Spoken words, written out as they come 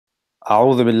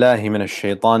أعوذ بالله من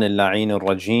الشيطان اللعين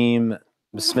الرجيم.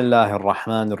 بسم الله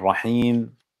الرحمن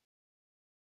الرحيم.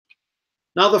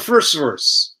 Now the first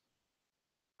verse.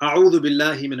 أعوذ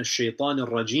بالله من الشيطان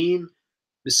الرجيم.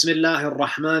 بسم الله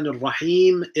الرحمن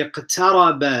الرحيم.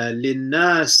 اقترب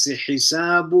للناس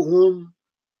حسابهم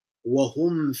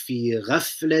وهم في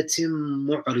غفلة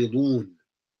معرضون.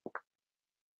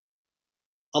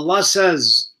 Allah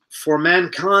says, for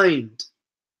mankind,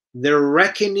 their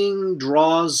reckoning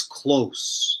draws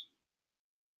close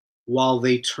while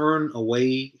they turn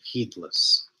away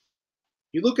heedless.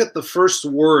 You look at the first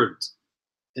word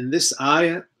in this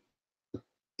ayah,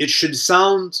 it should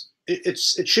sound, it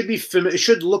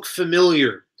should look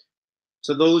familiar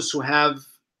to those who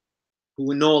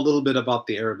know a little bit about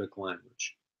the Arabic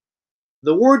language.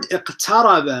 The word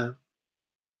iqtaraba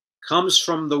comes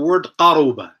from the word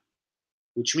qaruba,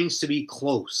 which means to be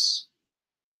close.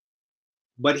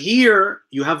 But here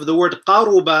you have the word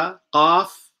qaruba, qaf,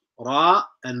 ra,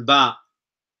 and ba.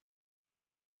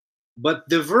 But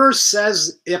the verse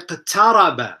says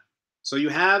iqtaraba. So you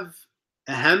have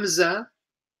a hamza,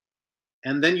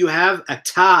 and then you have a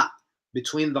ta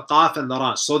between the qaf and the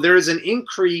ra. So there is an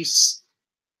increase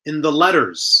in the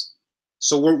letters.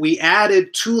 So we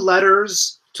added 2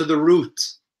 letters to the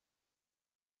root.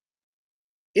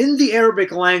 In the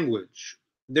Arabic language,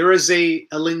 there is a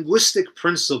linguistic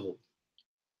principle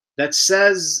that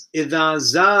says إِذَا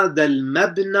زَادَ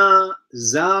الْمَبْنَى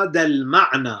زَادَ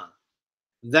الْمَعْنَى,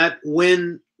 that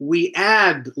when we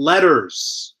add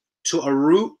letters to a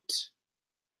root,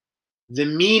 the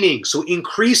meaning, so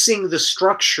increasing the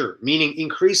structure, meaning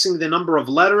increasing the number of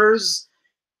letters,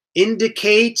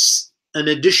 indicates an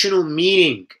additional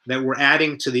meaning that we're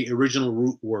adding to the original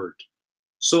root word.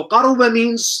 So qaruba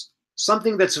means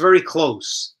something that's very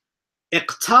close.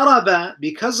 Iqtaraba,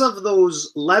 because of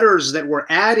those letters that we're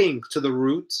adding to the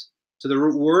root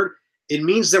word, it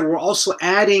means that we're also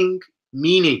adding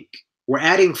meaning. We're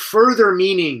adding further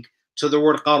meaning to the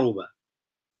word qaruba.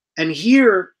 And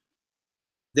here,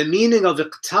 the meaning of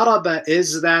iqtaraba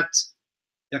is that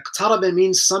iqtaraba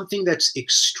means something that's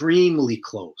extremely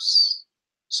close.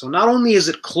 So not only is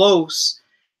it close,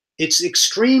 it's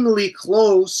extremely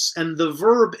close, and the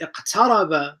verb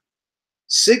iqtaraba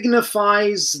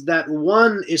signifies that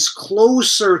one is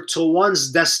closer to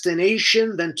one's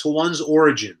destination than to one's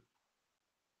origin.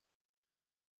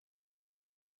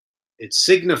 It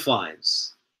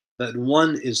signifies that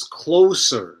one is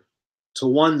closer to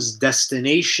one's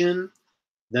destination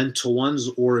than to one's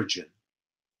origin.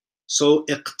 So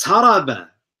iqtaraba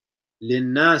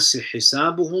linnasi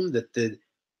hisabuhum, that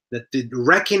the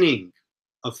reckoning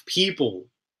of people,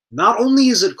 not only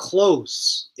is it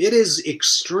close, it is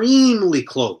extremely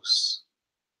close.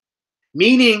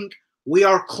 Meaning we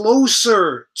are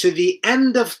closer to the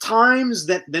end of times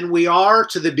than we are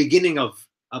to the beginning of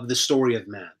the story of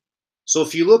man. So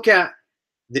if you look at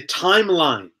the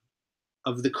timeline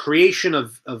of the creation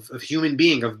of human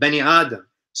being, of Bani Adam,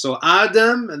 so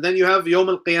Adam, and then you have Yawm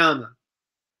al-Qiyamah.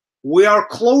 We are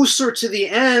closer to the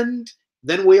end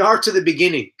than we are to the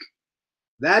beginning.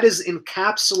 That is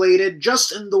encapsulated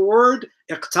just in the word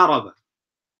iqtaraba.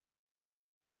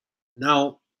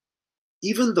 Now,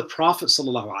 even the Prophet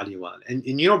ﷺ, and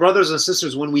you know, brothers and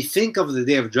sisters, when we think of the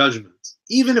Day of Judgment,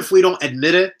 even if we don't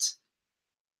admit it,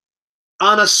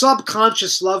 on a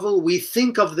subconscious level, we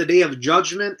think of the Day of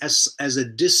Judgment as a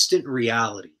distant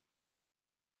reality.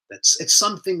 It's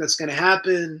something that's going to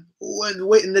happen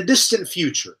in the distant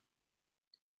future.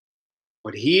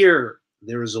 But here,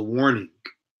 there is a warning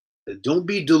that don't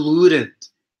be deluded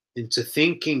into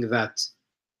thinking that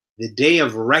the day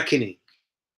of reckoning,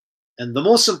 and the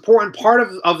most important part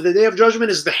of the Day of Judgment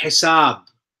is the hisab.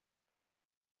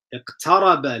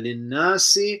 اقترب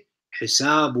للناس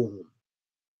حسابهم.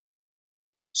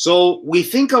 So we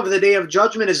think of the Day of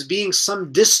Judgment as being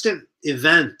some distant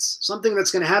event, something that's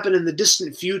going to happen in the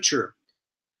distant future.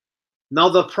 Now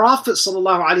the Prophet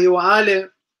ﷺ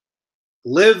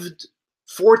lived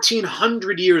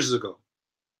 1400 years ago.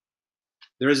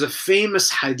 There is a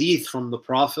famous hadith from the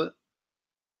Prophet,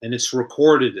 and it's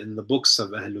recorded in the books of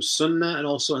Ahlul Sunnah and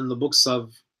also in the books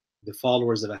of the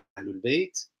followers of Ahlul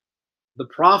Bayt. The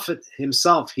Prophet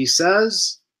himself, he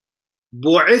says,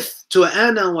 بُعِثْتُ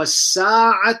أَنَا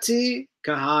وَالسَّاعَةِ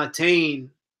كَهَاتَيْنِ,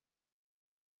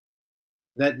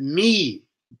 that me,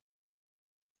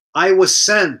 I was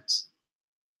sent,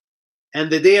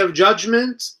 and the Day of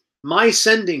Judgment, my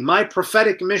sending, my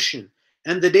prophetic mission,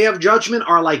 and the Day of Judgment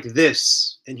are like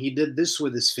this. And he did this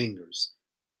with his fingers,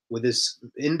 with his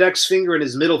index finger and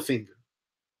his middle finger.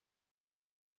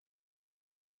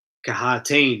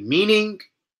 Kahatain, meaning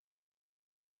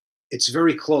it's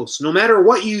very close. No matter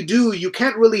what you do, you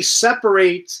can't really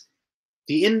separate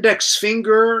the index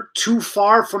finger too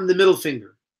far from the middle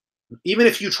finger. Even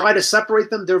if you try to separate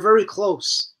them, they're very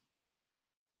close.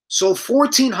 So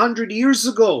 1400 years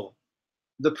ago,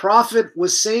 the Prophet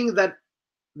was saying that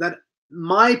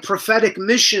my prophetic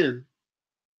mission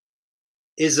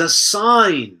is a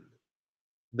sign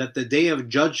that the day of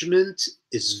judgment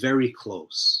is very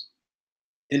close.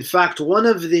 In fact, one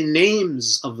of the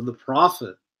names of the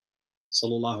Prophet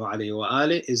sallallahu alaihi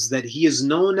wasallam is that he is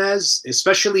known as,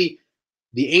 especially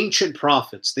the ancient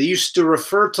prophets, they used to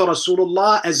refer to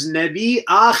Rasulullah as Nabi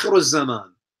Akhir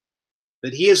Zaman,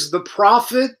 that he is the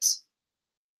prophet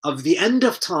of the end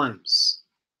of times.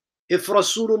 If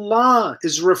Rasulullah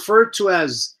is referred to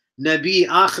as Nabi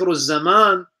Akhir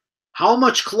Zaman, how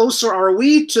much closer are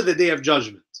we to the day of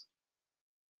judgment?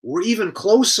 We're even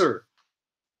closer.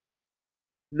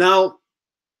 Now,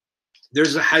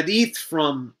 there's a hadith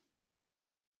from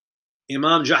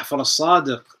Imam Ja'far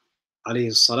al-Sadiq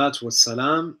alayhi salatu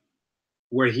wassalam,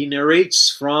 where he narrates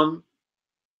from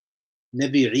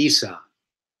Nabi Isa,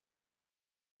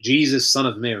 Jesus, son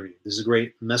of Mary, this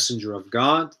great messenger of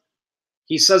God.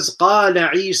 He says, قال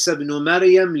عيسى بن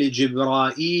مريم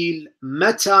لجبرائيل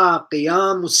متى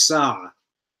قيام الساعة.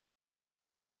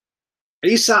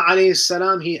 Isa alayhi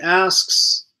salam, he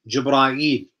asks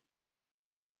Jibra'il,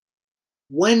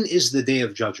 when is the day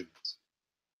of judgment?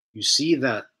 You see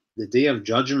that the day of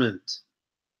judgment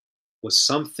was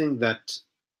something that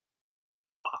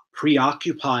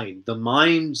preoccupied the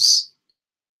minds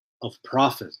of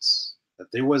prophets,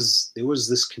 that there was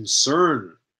this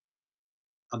concern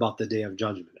about the day of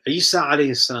judgment. Isa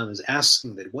alayhi salam is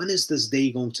asking that, when is this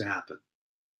day going to happen?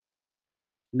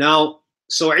 Now,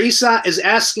 so Isa is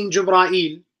asking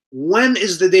Jibra'il, when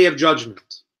is the day of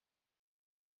judgment?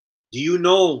 Do you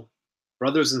know,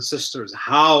 brothers and sisters,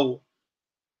 how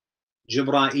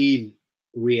Jibra'il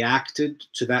reacted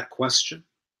to that question?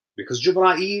 Because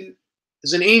Jibra'il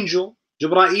is an angel.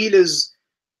 Jibra'il is,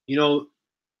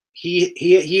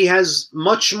 he has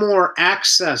much more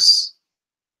access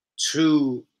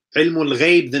to ilmul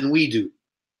ghaib than we do.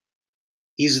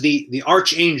 He's the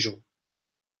archangel.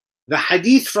 The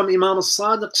hadith from Imam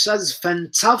al-Sadiq says,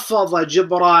 فَانْتَفَضَ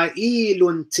جِبْرَائِيلٌ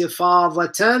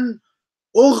انْتِفَاضَةً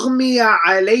أُغْمِيَ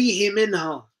عَلَيْهِ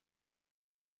مِنْهَا.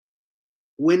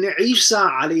 When Isa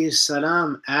alayhi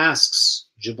salam asks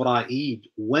Jibra'il,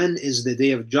 when is the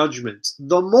day of judgment?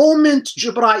 The moment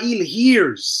Jibra'il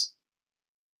hears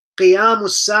Qiyam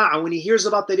as-Sa'a, when he hears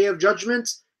about the day of judgment,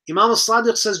 Imam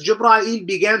al-Sadiq says Jibra'il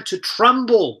began to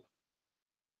tremble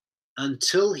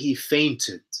until he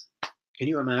fainted. Can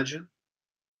you imagine?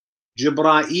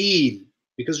 Jibra'il,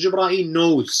 because Jibra'il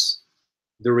knows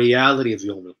the reality of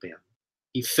Yawm al-Qiyamah.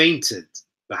 He fainted.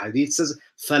 The hadith says,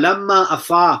 فَلَمَّا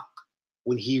أَفَاقَ,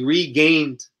 when he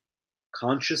regained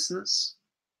consciousness,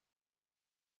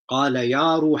 قَالَ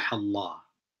يَا رُوحَ اللَّهِ.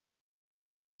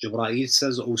 Jibra'il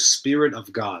says, O Spirit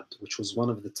of God, which was one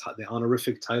of the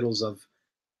honorific titles of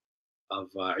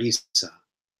Isa.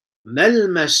 مَا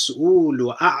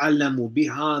الْمَسْئُولُ أَعْلَمُ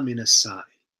بِهَا مِنَ السَّائِلِ.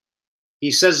 He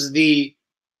says the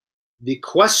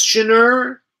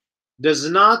questioner does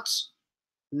not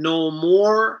know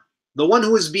more, the one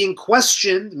who is being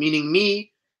questioned, meaning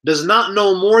me, does not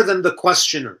know more than the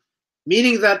questioner.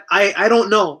 Meaning that I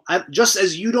don't know. Just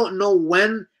as you don't know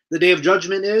when the day of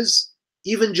judgment is,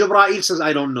 even Jibra'il says,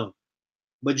 I don't know.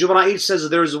 But Jibra'il says,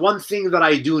 there's one thing that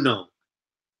I do know.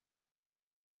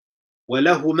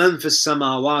 وَلَهُ مَنْ فِي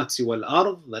السَّمَاوَاتِ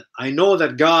وَالْأَرْضِ, that I know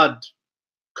that God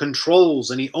controls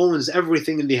and he owns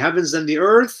everything in the heavens and the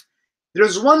earth.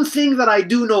 There's one thing that I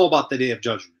do know about the day of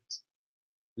judgment.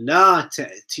 لا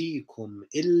تأتيكم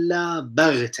إلا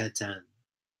بغتة.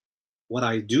 What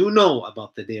I do know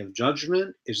about the day of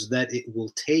judgment is that it will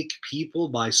take people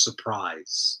by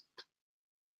surprise.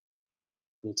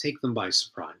 It will take them by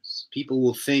surprise. People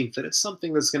will think that it's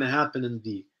something that's going to happen in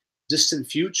the distant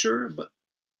future, but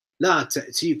لا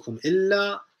تأتيكم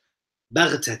إلا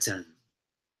بغتة.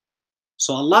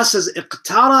 So Allah says,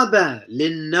 اقترب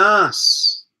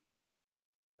للناس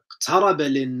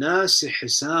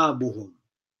حسابهم,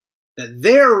 that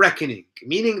their reckoning,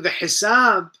 meaning the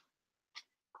hisab,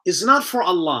 is not for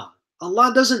Allah.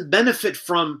 Allah doesn't benefit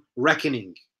from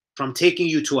reckoning, from taking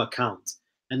you to account.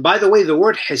 And by the way, the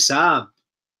word hisab,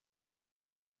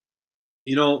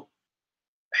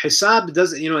 hisab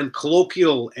does, in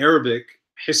colloquial Arabic,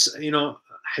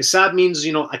 hisab means,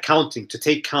 accounting, to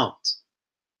take count.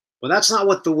 But that's not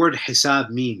what the word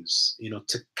hisab means.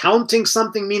 To counting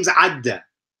something means adda.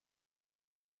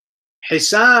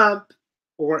 Hisab,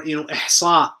 or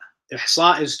ihsa.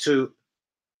 Ihsa is to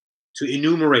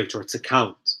enumerate or to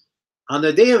count. On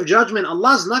the day of judgment,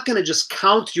 Allah's not going to just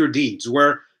count your deeds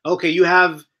where, okay, you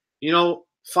have,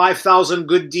 5,000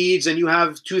 good deeds and you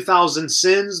have 2,000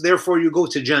 sins, therefore you go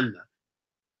to Jannah.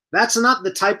 That's not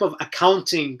the type of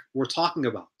accounting we're talking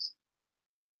about.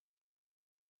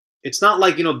 It's not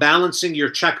like, balancing your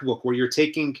checkbook where you're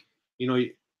taking,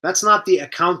 that's not the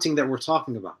accounting that we're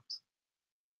talking about.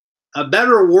 A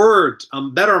better word, a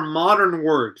better modern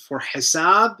word for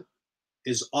hisab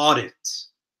is audit.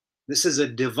 This is a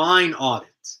divine audit.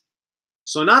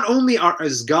 So not only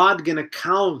is God going to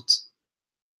count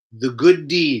the good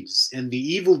deeds and the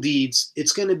evil deeds,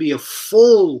 it's going to be a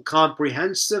full,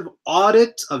 comprehensive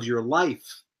audit of your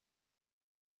life.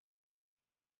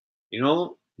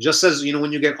 Just as,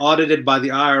 when you get audited by the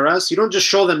IRS, you don't just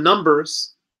show them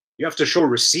numbers. You have to show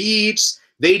receipts.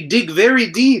 They dig very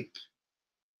deep.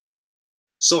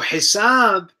 So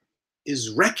hisab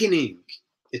is reckoning.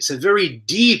 It's a very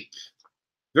deep,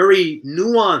 very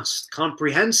nuanced,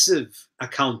 comprehensive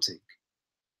accounting.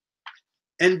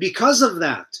 And because of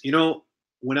that,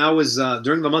 when I was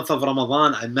during the month of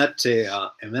Ramadan, I met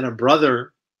a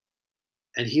brother,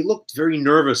 and he looked very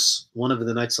nervous one of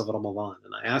the nights of Ramadan.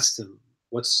 And I asked him,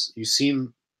 you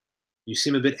seem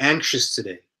a bit anxious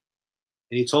today.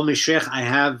 And he told me, Sheikh,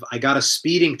 I got a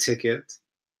speeding ticket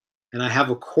and I have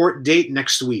a court date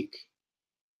next week.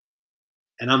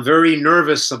 And I'm very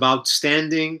nervous about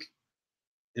standing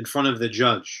in front of the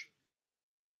judge.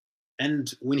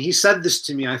 And when he said this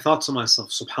to me, I thought to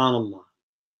myself, subhanallah,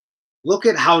 look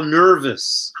at how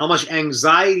nervous, how much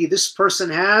anxiety this person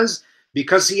has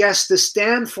because he has to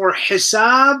stand for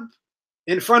hisab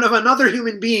in front of another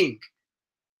human being.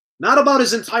 Not about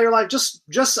his entire life,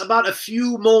 just about a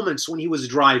few moments when he was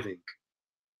driving.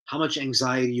 How much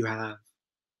anxiety you have.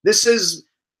 This is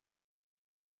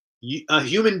a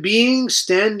human being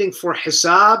standing for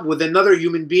hisab with another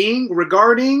human being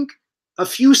regarding a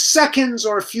few seconds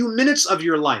or a few minutes of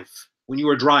your life when you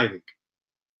were driving.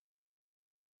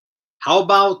 How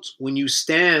about when you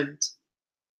stand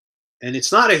and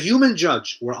it's not a human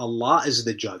judge, where Allah is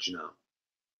the judge now?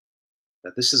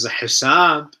 That this is a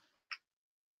hisab.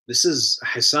 This is a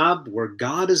hisab where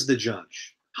God is the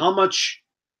judge. How much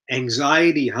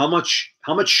anxiety,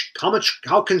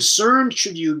 how concerned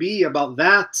should you be about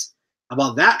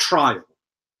that trial?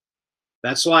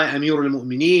 That's why Amir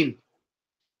al-Mu'mineen,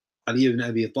 Ali ibn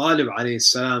Abi Talib alayhi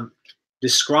salam,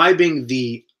 describing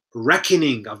the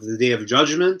reckoning of the Day of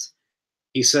Judgment,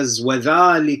 he says,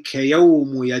 وَذَلِكَ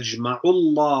يَوْمُ يَجْمَعُ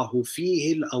اللَّهُ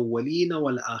فِيهِ الْأَوَّلِينَ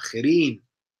وَالْآخِرِينَ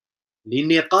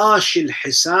لِنِقَاشِ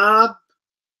الْحِسَابِ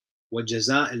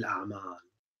وَجَزَاءِ الْأَعْمَالِ.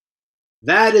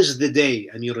 That is the day,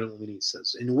 Amir al-Mu'mineen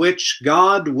says, in which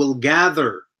God will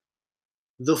gather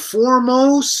the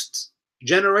foremost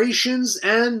generations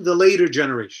and the later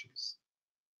generations.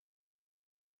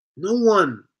 No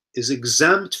one is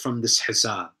exempt from this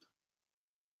hisab.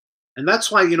 And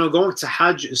that's why, going to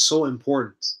Hajj is so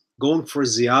important. Going for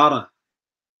ziyarah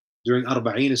during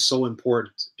Arba'een is so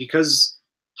important. Because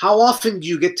how often do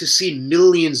you get to see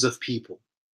millions of people?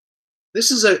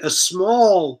 This is a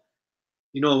small,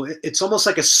 it's almost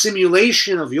like a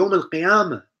simulation of Yawm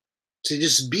al-Qiyamah, to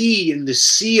just be in the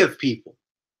sea of people.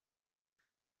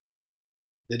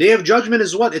 The Day of Judgment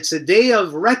is what? It's a day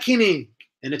of reckoning,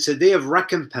 and it's a day of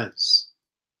recompense.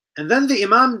 And then the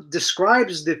Imam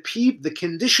describes the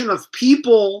condition of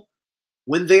people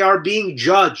when they are being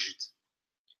judged.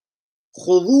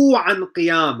 خُضُوعًا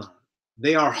قِيَامًا.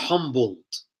 They are humbled.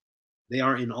 They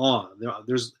are in awe.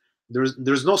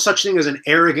 There's no such thing as an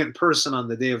arrogant person on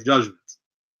the Day of Judgment.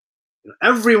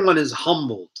 Everyone is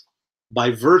humbled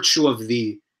by virtue of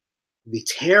the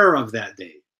terror of that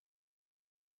day.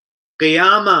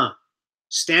 Qiyamah,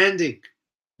 standing.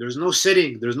 There's no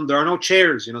sitting. There are no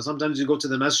chairs. Sometimes you go to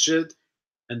the masjid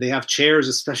and they have chairs,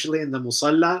 especially in the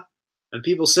musalla, and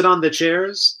people sit on the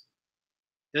chairs.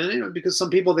 And because some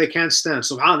people, they can't stand.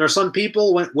 SubhanAllah, there are some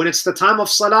people when it's the time of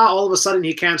salah, all of a sudden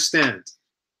he can't stand.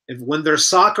 When there's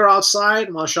soccer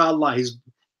outside, mashallah,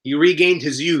 he regained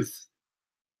his youth.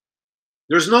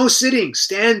 There's no sitting,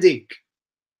 standing.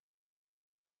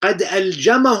 قَدْ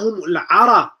أَلْجَمَهُمُ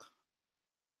الْعَرَقُ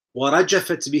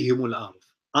وَرَجَفَتْ بِهِمُ الْأَرْضُ.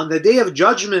 On the Day of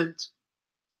Judgment,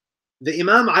 the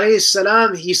Imam alayhi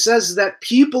salam, he says that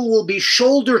people will be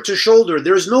shoulder to shoulder.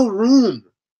 There's no room,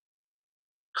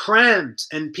 cramped,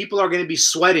 and people are going to be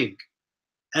sweating.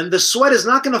 And the sweat is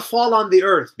not going to fall on the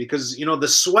earth because, the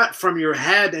sweat from your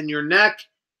head and your neck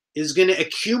is going to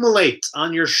accumulate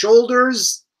on your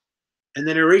shoulders. And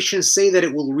the narrations say that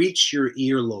it will reach your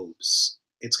earlobes.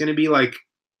 It's going to be like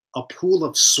a pool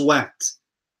of sweat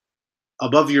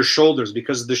above your shoulders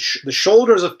because the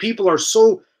shoulders of people are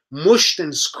so mushed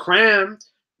and crammed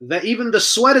that even the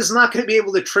sweat is not going to be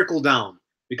able to trickle down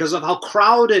because of how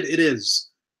crowded it is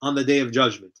on the Day of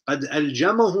Judgment. قَدْ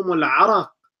أَلْجَمَهُمُ الْعَرَقُ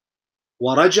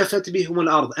وَرَجَفَتْ بِهُمُ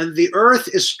الْأَرْضُ. And the earth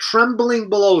is trembling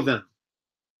below them.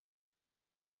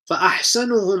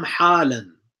 فَأَحْسَنُهُمْ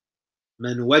حَالًا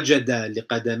مَنْ وَجَدَ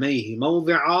لِقَدَمَيْهِ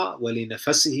مَوْضِعًا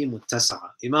وَلِنَفَسِهِ مُتَّسَعًا.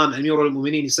 Imam Amir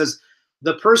al-Mu'mineen, he says,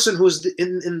 the person who's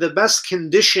in the best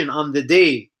condition on the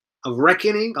day of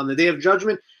reckoning, on the Day of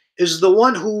Judgment, is the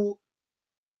one who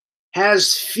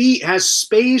has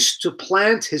space to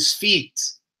plant his feet.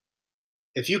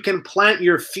 If you can plant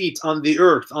your feet on the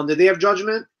earth on the Day of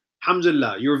Judgment,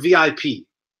 alhamdulillah, you're VIP.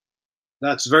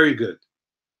 That's very good.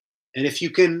 And if you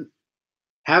can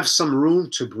have some room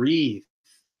to breathe,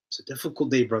 it's a difficult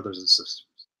day, brothers and sisters.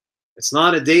 It's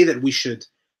not a day that we should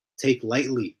take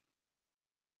lightly.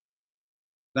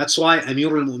 That's why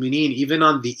Amir al-Mu'mineen, even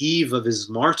on the eve of his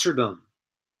martyrdom,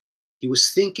 he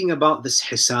was thinking about this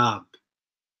hisab.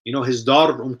 You know, his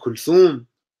daughter, Kulthum,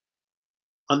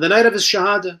 on the night of his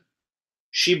shahada,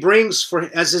 she brings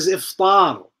as his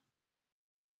iftar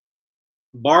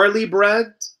barley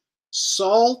bread,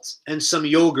 salt, and some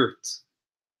yogurt.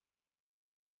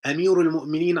 Amir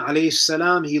al-Mu'mineen alayhi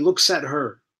salam, he looks at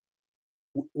her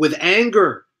with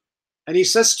anger, and he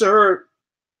says to her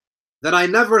that I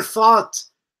never thought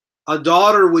a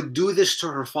daughter would do this to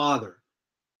her father.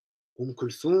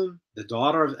 Kulthum, the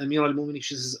daughter of Amir al-Mu'mineen,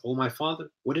 she says, oh my father,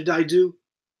 what did I do?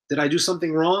 Did I do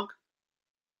something wrong?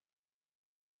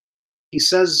 He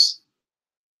says,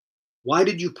 why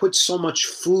did you put so much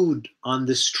food on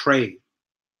this tray?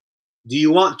 Do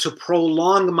you want to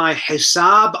prolong my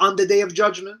hisab on the Day of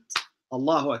Judgment?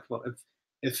 Allahu Akbar.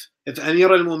 If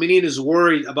Amir al-Mu'mineen is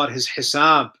worried about his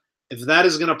hisab, if that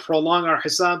is going to prolong our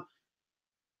hisab,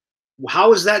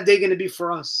 how is that day going to be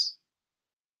for us?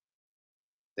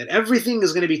 That everything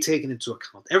is going to be taken into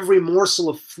account. Every morsel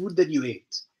of food that you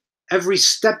ate, every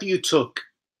step you took,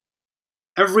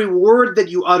 every word that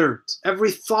you uttered,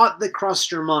 every thought that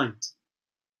crossed your mind,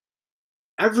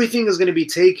 everything is going to be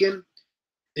taken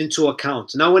into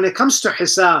account. Now, when it comes to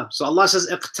hisab, so Allah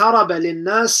says, اقترب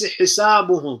للناس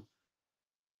حسابهم.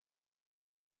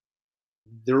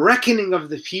 The reckoning of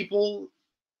the people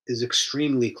is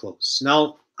extremely close.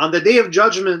 Now, on the Day of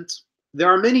Judgment, there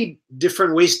are many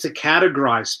different ways to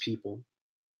categorize people.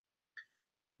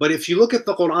 But if you look at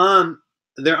the Quran,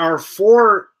 there are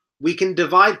we can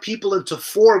divide people into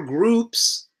 4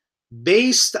 groups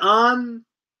based on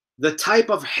the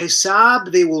type of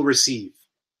hisab they will receive,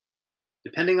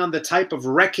 depending on the type of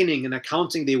reckoning and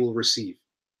accounting they will receive.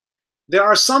 There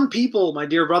are some people, my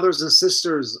dear brothers and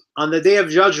sisters, on the Day of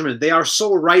Judgment, they are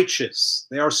so righteous,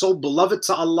 they are so beloved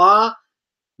to Allah,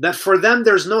 that for them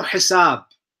there's no hisab.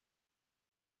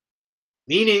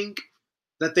 Meaning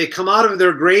that they come out of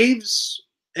their graves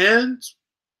and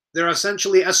they're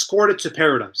essentially escorted to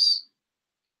paradise.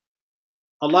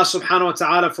 Allah subhanahu wa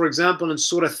ta'ala, for example, in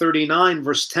Surah 39,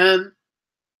 verse 10,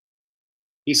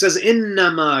 He says,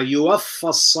 إِنَّمَا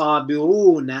يُوَفَّى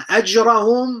الصَّابِرُونَ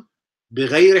أَجْرَهُمْ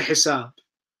بِغَيْرِ حِسَابٍ.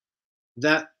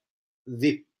 That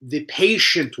the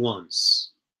patient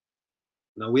ones.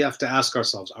 Now we have to ask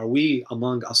ourselves, are we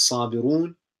among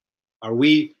as-sabirun? Are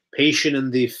we patient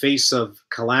in the face of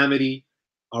calamity?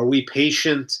 Are we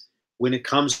patient when it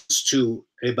comes to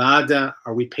ibadah?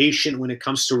 Are we patient when it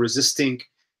comes to resisting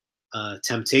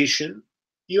temptation?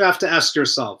 You have to ask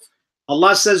yourself.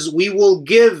 Allah says, we will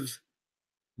give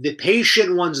the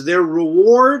patient ones their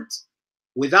reward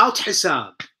without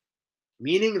hisab.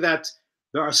 Meaning that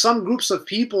there are some groups of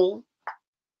people,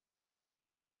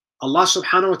 Allah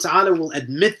subhanahu wa ta'ala will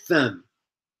admit them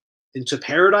into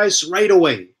paradise right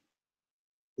away.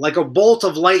 Like a bolt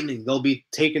of lightning, they'll be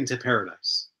taken to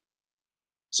paradise.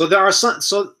 So there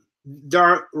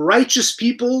are righteous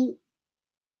people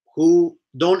who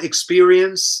don't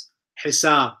experience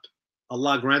hisab.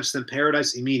 Allah grants them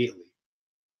paradise immediately.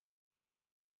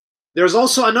 There's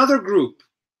also another group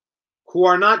who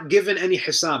are not given any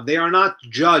hisab. They are not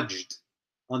judged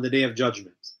on the Day of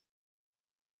Judgment.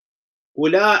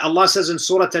 Allah says in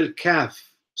Surah Al-Kahf,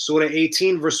 Surah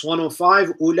 18, verse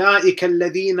 105, أُولَٰئِكَ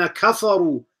الَّذِينَ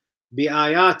كَفَرُوا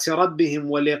بِآيَاتِ رَبِّهِمْ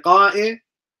وَلِقَائِهِ.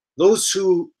 Those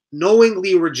who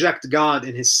knowingly reject God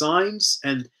and His signs,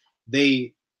 and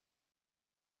they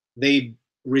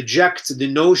reject the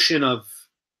notion of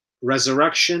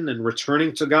resurrection and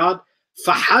returning to God.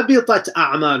 فَحَبِطَتْ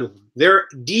أَعْمَالُهُم. Their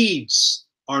deeds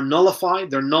are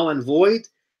nullified, they're null and void.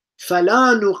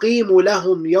 فَلَا نُقِيمُ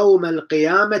لَهُمْ يَوْمَ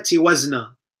الْقِيَامَةِ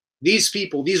وَزْنًا. These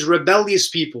people, these rebellious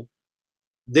people,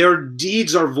 their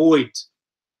deeds are void.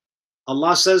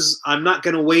 Allah says, I'm not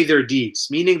going to weigh their deeds,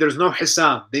 meaning there's no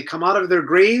hisab. They come out of their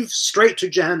grave straight to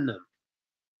Jahannam.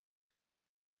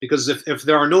 Because if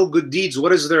there are no good deeds,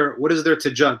 what is there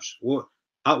to judge?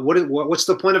 What's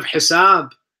the point of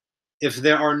hisab if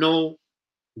there are no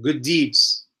good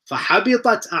deeds?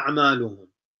 فَحَبِطَتْ أَعْمَالُهُم.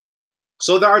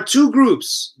 So there are two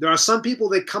groups. There are some people,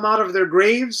 they come out of their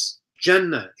graves,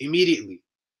 Jannah, immediately.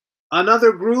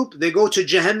 Another group, they go to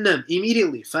Jahannam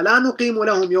immediately. فَلَا نُقِيمُ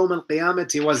لَهُمْ يَوْمَ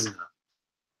الْقِيَامَةِ وَزْنًا.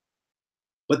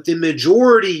 But the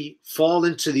majority fall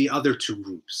into the other two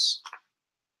groups.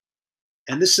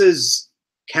 And this is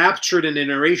captured in a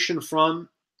narration from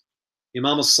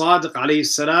Imam al-Sadiq alayhi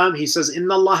salam. He says, إِنَّ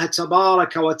اللَّهَ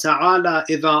تَبَارَكَ وَتَعَالَى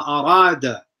إِذَا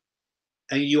أَرَادَ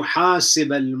أَن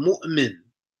يُحَاسِبَ الْمُؤْمِنَ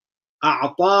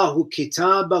أَعْطَاهُ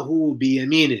كِتَابَهُ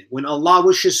بِيَمِينِهِ. When Allah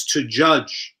wishes to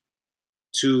judge,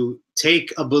 to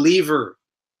take a believer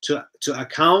to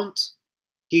account,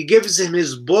 He gives him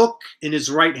his book in his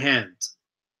right hand.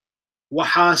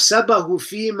 وَحَاسَبَهُ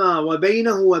فِيمَا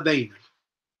وَبَيْنَهُ وَبَيْنَهُ.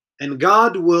 And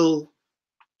God will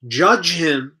judge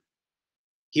him.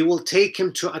 He will take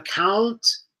him to account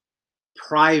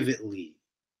privately.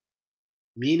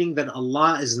 Meaning that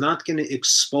Allah is not going to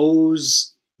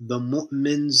expose the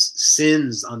mu'min's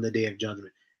sins on the Day of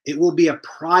Judgment. It will be a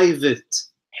private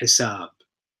hisab.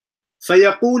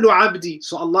 فَيَقُولُ عَبْدِي.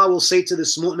 So Allah will say to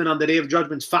this mu'min on the Day of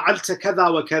Judgment, فَعَلْتَ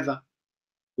كَذَا وَكَذَا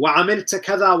وَعَمِلْتَ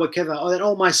كَذَا وَكَذَا.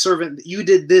 Oh, my servant, you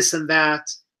did this and that.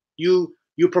 You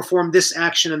performed this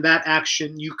action and that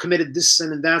action. You committed this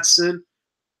sin and that sin.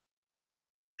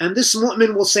 And this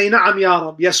mu'min will say, Na'am ya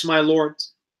Rab, yes, my Lord,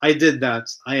 I did that.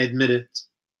 I admit it.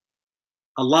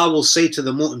 Allah will say to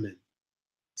the mu'min,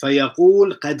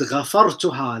 فَيَقُولْ قَدْ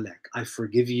غَفَرْتُهَا لَكَ. I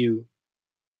forgive you.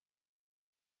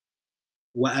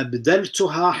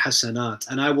 وَأَبْدَلْتُهَا حَسَنَاتٍ.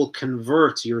 And I will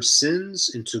convert your sins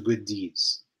into good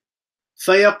deeds.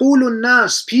 فَيَقُولُ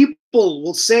النَّاسِ. People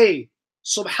will say,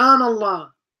 Subhanallah,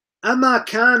 أَمَا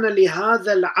كَانَ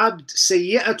لِهَذَا الْعَبْدِ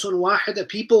سَيِّئَةٌ وَاحِدَةٌ.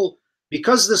 People,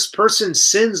 because this person's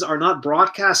sins are not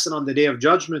broadcasted on the Day of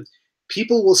Judgment,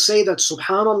 people will say that,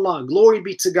 Subhanallah, glory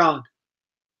be to God.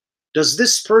 Does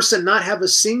this person not have a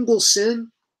single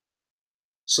sin?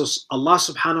 So Allah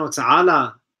subhanahu wa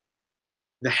ta'ala,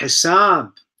 the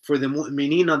hisab for the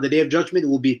mu'mineen on the Day of Judgment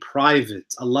will be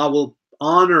private. Allah will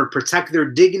honor, protect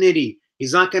their dignity.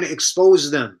 He's not going to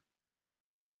expose them.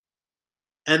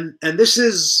 And this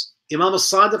is, Imam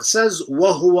al-Sadiq says,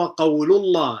 وَهُوَ قَوْلُ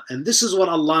اللَّهِ. And this is what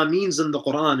Allah means in the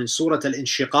Quran, in Surah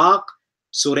Al-Inshiqaq,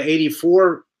 Surah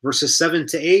 84, verses 7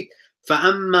 to 8.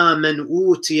 فَأَمَّا مَنْ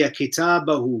أُوتِيَ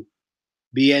كِتَابَهُ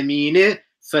بِيَمِينِهِ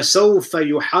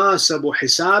فَسَوْفَ يُحَاسَبُ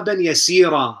حِسَابًا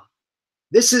يَسِيرًا.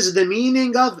 This is the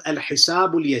meaning of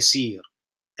al-hisab al-yasir,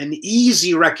 an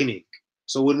easy reckoning.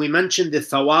 So when we mentioned the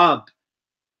thawab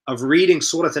of reading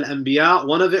Surah Al-Anbiya,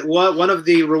 one of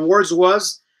the rewards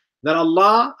was that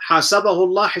Allah hasabahu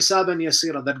Allah hisaban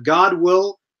yasira, that God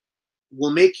will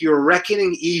make your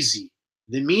reckoning easy.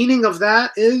 The meaning of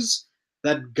that is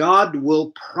that God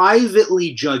will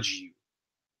privately judge you.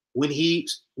 When he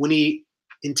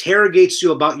interrogates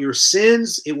you about your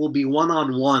sins, it will be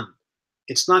one-on-one.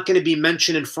 It's not going to be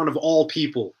mentioned in front of all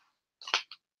people.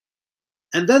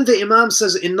 And then the Imam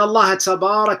says, إِنَّ اللَّهَ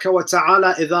تَبَارَكَ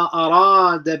وَتَعَالَى إِذَا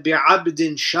أَرَادَ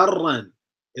بِعَبْدٍ شَرًّا.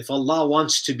 If Allah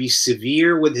wants to be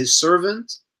severe with His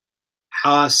servant,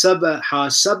 حَاسَبَهُ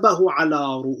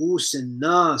عَلَى رُؤُوسِ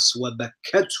النَّاسِ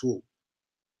وَبَكَّتْهُ.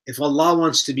 If Allah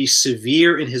wants to be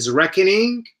severe in His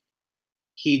reckoning,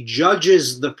 He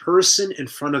judges the person in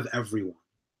front of everyone.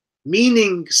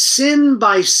 Meaning, sin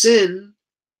by sin,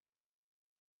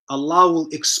 Allah will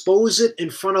expose it in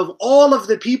front of all of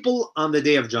the people on the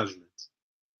Day of Judgment.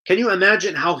 Can you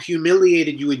imagine how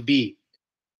humiliated you would be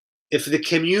if the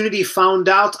community found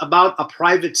out about a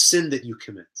private sin that you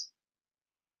commit?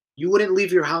 You wouldn't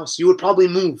leave your house. You would probably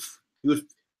move.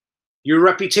 Your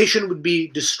reputation would be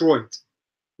destroyed.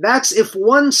 That's if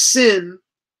one sin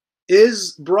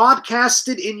is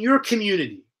broadcasted in your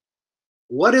community.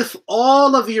 What if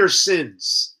all of your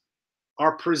sins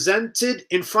are presented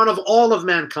in front of all of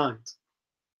mankind?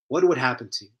 What would happen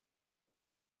to you?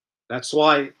 That's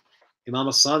why Imam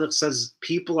al-Sadiq says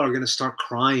people are going to start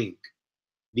crying.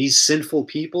 These sinful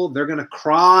people, they're going to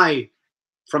cry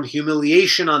from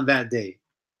humiliation on that day.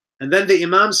 And then the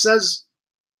Imam says,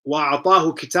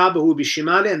 وَأَعْطَاهُ كِتَابَهُ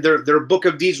بِشِمَالِهِ. And their book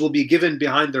of deeds will be given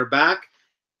behind their back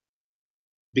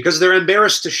because they're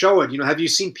embarrassed to show it. Have you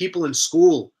seen people in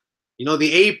school?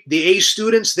 The A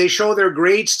students, they show their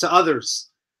grades to others.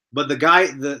 But the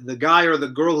guy or the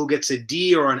girl who gets a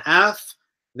D or an F,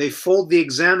 they fold the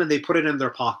exam and they put it in their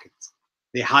pocket.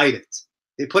 They hide it.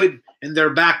 They put it in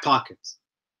their back pocket.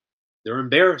 They're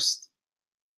embarrassed.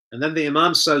 And then the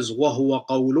Imam says, وَهُوَ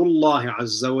قَوْلُ اللَّهِ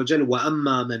عَزَّ وَجَلَّ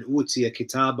وَأَمَّا مَنْ أُوتِيَ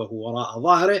كِتَابَهُ وَرَاءَ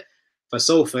ظَهْرِهِ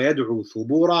فَسَوْفَ يَدْعُو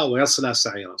ثُبُورًا وَيَصْلَى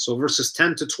سَعِيرًا. So verses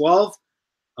 10 to 12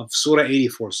 of Surah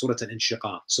 84, Surah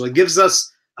Al-Inshiqaq. So it gives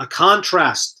us a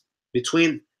contrast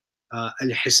between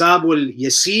Al-Hisab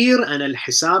al-Yasir and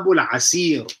Al-Hisab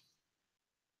al-Asir.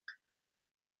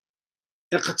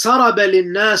 اقترب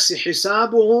للناس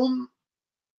حسابهم.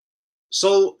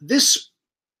 So this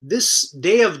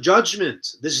day of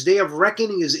judgment, this day of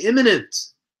reckoning is imminent.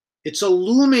 It's a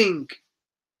looming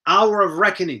hour of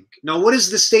reckoning. Now, what is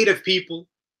the state of people?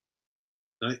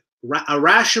 A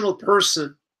rational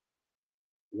person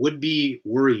would be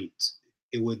worried.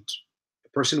 A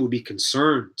person would be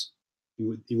concerned.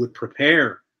 You would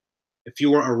prepare if you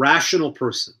were a rational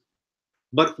person.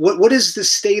 But what is the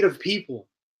state of people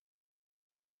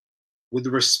with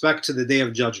respect to the day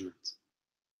of judgment?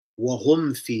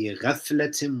 وَهُمْ فِي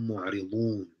غَفْلَةٍ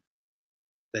مُعْرِضُونَ.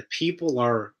 That people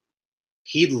are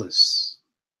heedless.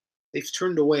 They've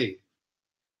turned away.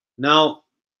 Now,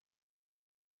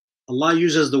 Allah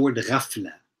uses the word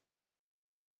ghafla.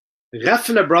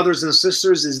 Ghafla, brothers and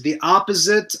sisters, is the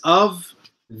opposite of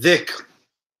dhikr.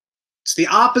 It's the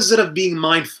opposite of being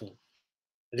mindful.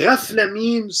 Ghafla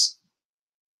means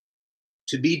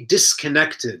to be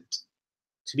disconnected,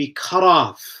 to be cut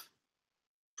off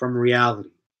from reality.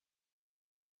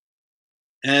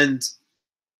 And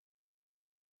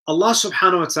Allah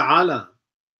subhanahu wa ta'ala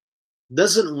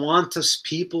doesn't want us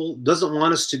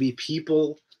to be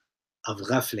people of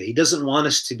ghafla. He doesn't want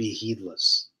us to be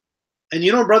heedless. And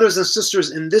you know, brothers and sisters,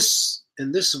 in this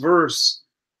verse,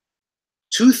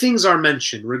 two things are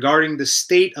mentioned regarding the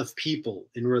state of people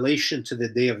in relation to the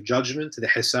day of judgment, to the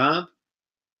hisab.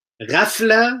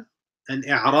 Ghafla and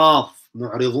i'rad,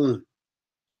 mu'ridun.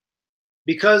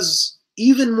 Because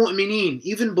even mu'mineen,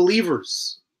 even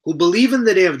believers who believe in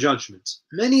the day of judgment,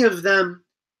 many of them,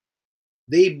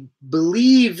 they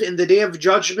believe in the day of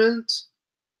judgment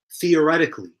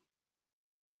theoretically.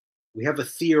 We have a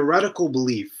theoretical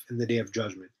belief in the day of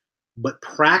judgment, but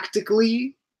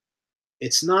practically,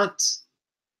 it's not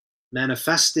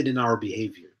manifested in our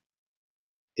behavior.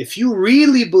 If you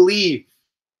really believe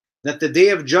that the day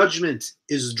of judgment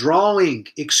is drawing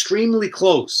extremely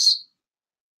close,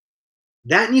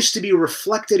 that needs to be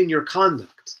reflected in your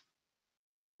conduct.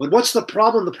 But what's the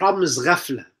problem? The problem is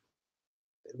ghafla.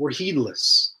 We're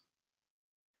heedless.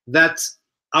 That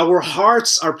our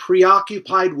hearts are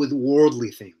preoccupied with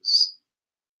worldly things.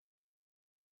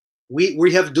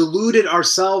 We have deluded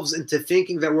ourselves into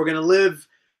thinking that we're going to live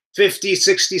 50,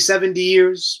 60, 70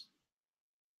 years.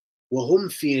 وَهُمْ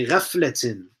فِي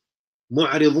غَفْلَةٍ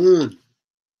مُعْرِضُونَ.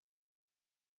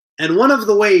 And one of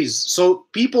the ways, so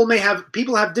people have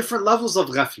different levels of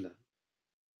ghafla.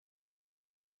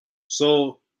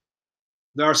 So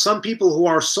there are some people who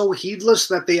are so heedless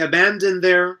that they abandon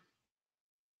their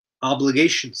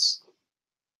obligations.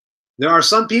 There are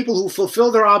some people who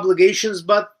fulfill their obligations,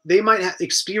 but they might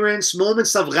experience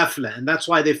moments of ghafla, and that's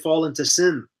why they fall into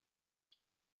sin.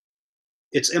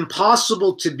 It's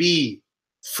impossible to be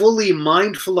fully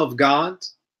mindful of God,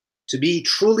 to be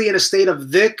truly in a state of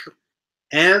dhikr,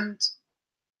 and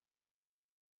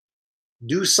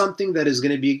do something that is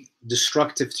going to be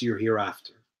destructive to your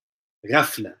hereafter.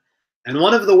 Ghafla. And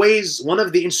one of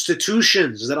the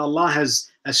institutions that Allah has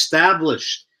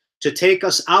established to take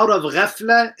us out of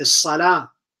ghafla is salah.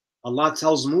 Allah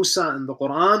tells Musa in the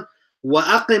Quran,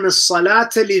 وَأَقِمِ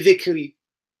الصَّلَاةَ لِذِكْرِ.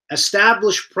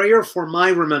 Establish prayer for my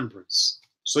remembrance.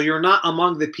 So you're not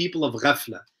among the people of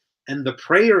ghafla. And the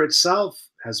prayer itself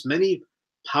has many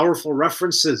powerful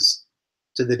references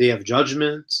to the day of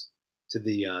judgment, to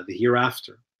the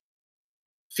hereafter.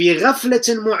 فِي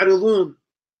غَفْلَةٍ مُعْرِضُونَ.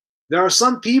 There are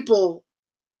some people,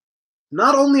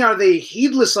 not only are they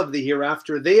heedless of the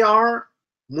hereafter, they are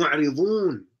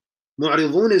mu'ridun.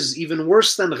 Mu'ridun is even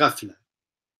worse than ghafla.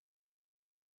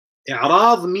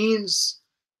 I'rad means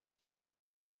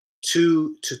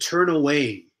to turn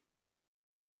away,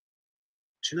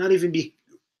 to not even be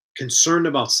concerned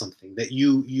about something, that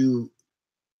you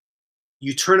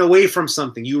turn away from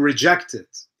something, you reject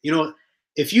it. You know,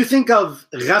 if you think of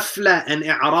ghafla and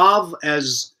i'rad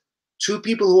as two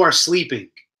people who are sleeping,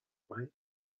 right?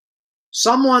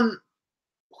 Someone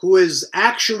who is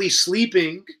actually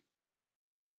sleeping,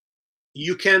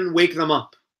 you can wake them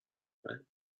up, right?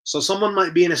 So someone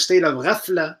might be in a state of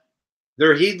ghafla,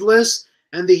 they're heedless,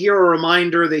 and they hear a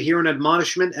reminder, they hear an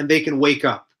admonishment, and they can wake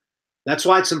up. That's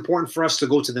why it's important for us to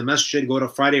go to the masjid, go to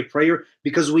Friday prayer,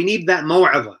 because we need that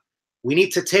maw'adha. We need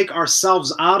to take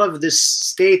ourselves out of this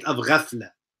state of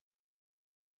ghafla.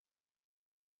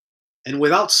 And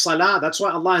without salah, that's why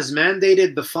Allah has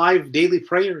mandated the 5 daily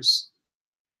prayers.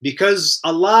 Because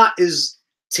Allah is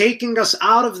taking us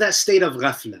out of that state of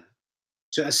ghafla.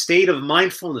 to a state of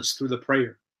mindfulness through the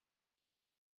prayer.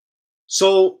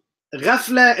 So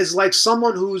ghafla is like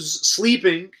someone who's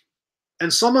sleeping,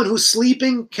 and someone who's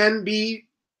sleeping can be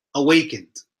awakened.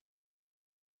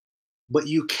 But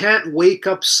you can't wake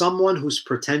up someone who's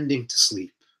pretending to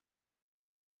sleep.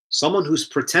 Someone who's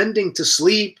pretending to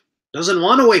sleep doesn't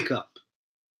want to wake up.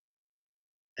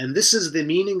 And this is the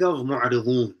meaning of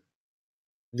mu'ridun.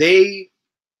 They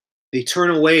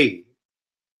turn away.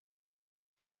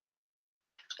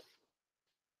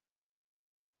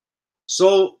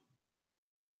 So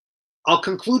I'll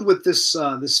conclude with this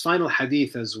this final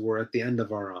hadith as we're at the end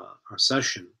of our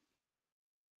session.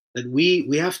 That we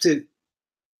have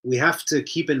to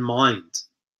keep in mind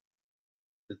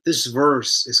that this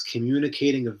verse is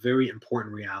communicating a very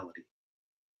important reality,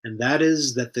 and that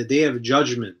is that the day of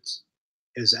judgment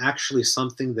is actually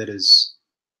something that is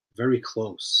very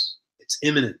close. It's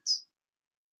imminent.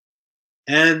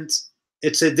 And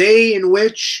it's a day in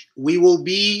which we will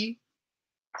be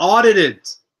audited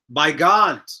by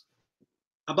God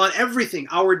about everything.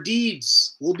 Our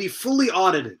deeds will be fully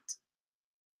audited.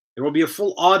 There will be a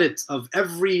full audit of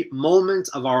every moment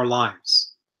of our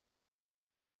lives.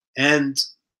 And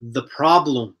the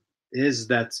problem is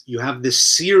that you have this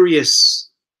serious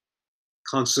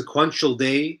consequential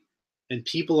day, and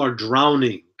people are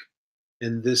drowning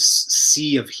in this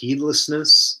sea of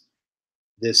heedlessness.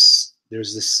 There's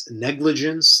this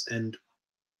negligence, and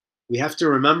we have to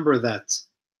remember that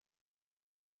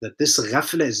this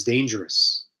ghafla is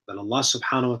dangerous. That Allah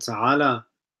subhanahu wa ta'ala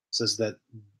says that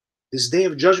this day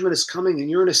of judgment is coming and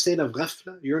you're in a state of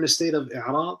ghafla, you're in a state of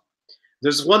i'rab.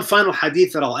 There's one final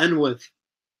hadith that I'll end with.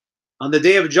 On the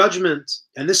day of judgment,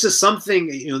 and this is something,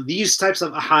 these types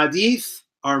of ahadith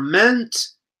are meant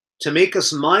to make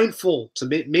us mindful, to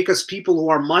make us people who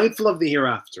are mindful of the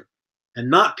hereafter, and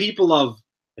not people of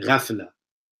ghafla.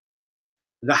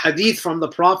 The hadith from the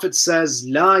Prophet says,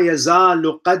 لا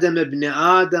يزال قدم ابن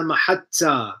آدم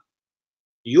حتى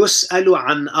يسأل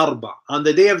عن أربع. On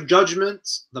the day of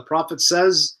judgment, the Prophet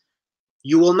says,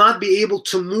 you will not be able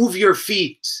to move your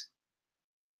feet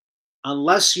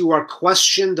unless you are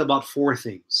questioned about four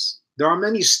things. There are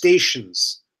many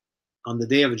stations on the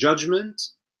day of judgment.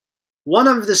 One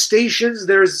of the stations,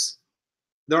 there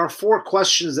are four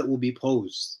questions that will be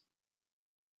posed.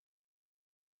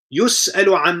 يُسْأَلُ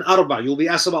عَنْ أَرْبَعٍ. You'll be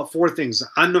asked about four things.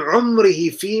 عَنْ عُمْرِهِ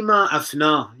فِيمَا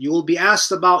أَفْنَاهُ. You will be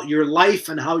asked about your life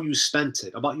and how you spent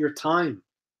it, about your time.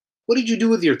 What did you do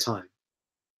with your time?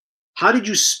 How did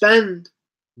you spend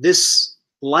this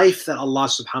life that Allah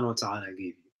subhanahu wa ta'ala gave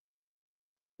you?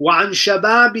 وَعَنْ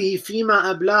شَبَابِهِ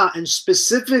فِيمَا أَبْلَاهُ. And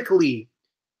specifically,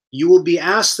 you will be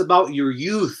asked about your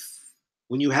youth,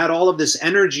 when you had all of this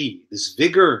energy, this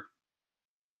vigor.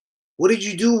 What did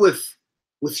you do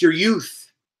with your youth?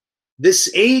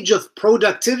 This age of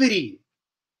productivity.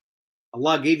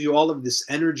 Allah gave you all of this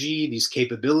energy, these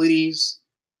capabilities.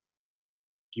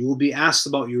 You will be asked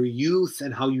about your youth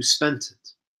and how you spent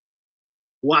it.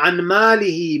 وَعَنْ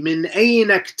مَالِهِ مِنْ أَيْنَ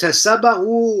اكْتَسَبَهُ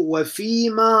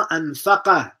وَفِيمَا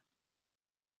أَنْفَقَهُ.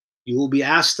 You will be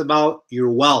asked about your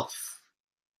wealth,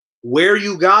 where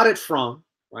you got it from,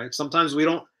 right? Sometimes we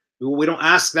don't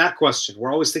ask that question.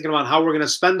 We're always thinking about how we're going to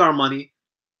spend our money.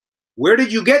 Where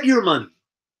did you get your money?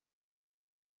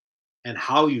 And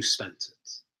how you spent it.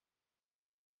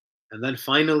 And then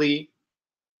finally,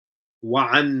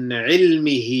 وَعَنْ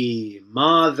عِلْمِهِ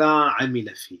مَاذَا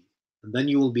عَمِلَ فِيهِ. And then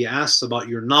you will be asked about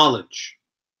your knowledge.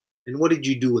 And what did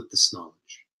you do with this knowledge?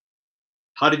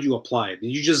 How did you apply it?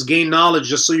 Did you just gain knowledge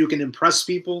just so you can impress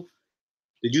people?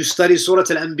 Did you study Surah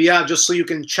Al-Anbiya just so you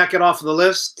can check it off the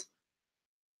list?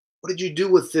 What did you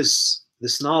do with this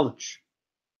knowledge?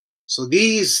 So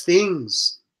these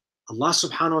things, Allah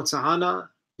subhanahu wa ta'ala,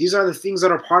 these are the things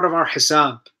that are part of our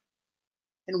hisab.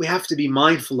 And we have to be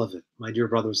mindful of it, my dear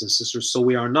brothers and sisters, so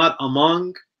we are not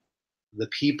among the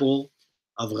people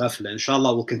of ghafla.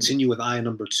 Inshallah, we'll continue with ayah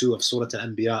number 2 of Surah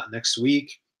Al-Anbiya next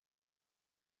week.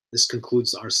 This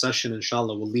concludes our session.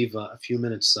 Inshallah, we'll leave a few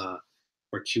minutes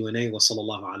for Q&A. Wa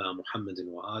sallallahu ala Muhammadin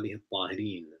wa alihi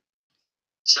at-tahirin.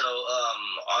 So,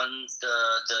 on the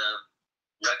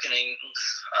reckoning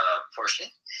portion,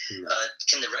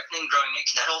 can the reckoning drawing in,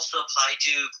 can that also apply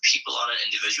to people on an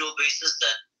individual basis,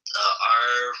 that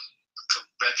our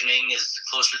reckoning is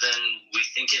closer than we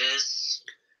think it is?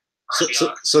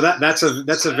 So that's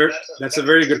a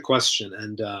very good question,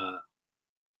 and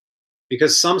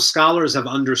because some scholars have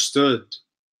understood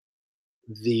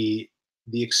the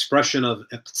expression of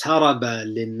اقترب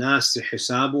للناس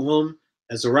حسابهم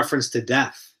as a reference to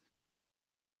death,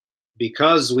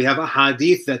 because we have a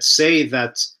hadith that say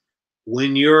that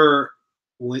when you're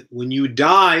when you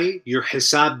die, your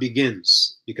hisab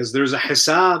begins, because there's a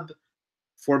hisab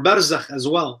for barzakh as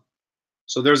well.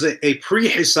 So there's a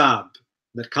pre-hisab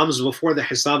that comes before the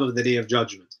hisab of the Day of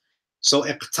Judgment. So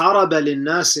اقترب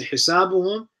للناس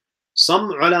حسابهم. Some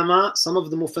ulama, some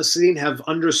of the mufassirin have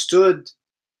understood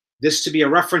this to be a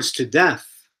reference to death,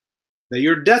 that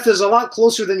your death is a lot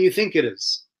closer than you think it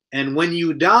is. And when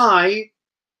you die,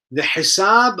 the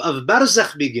hisab of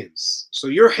barzakh begins. So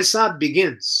your hisab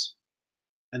begins.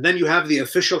 And then you have the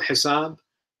official hisab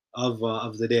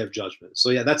of the Day of Judgment.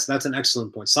 So yeah, that's an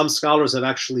excellent point. Some scholars have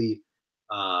actually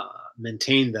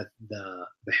maintained that the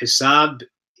hisab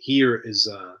here is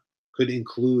could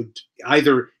include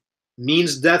either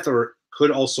means death or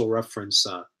could also reference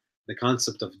the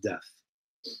concept of death.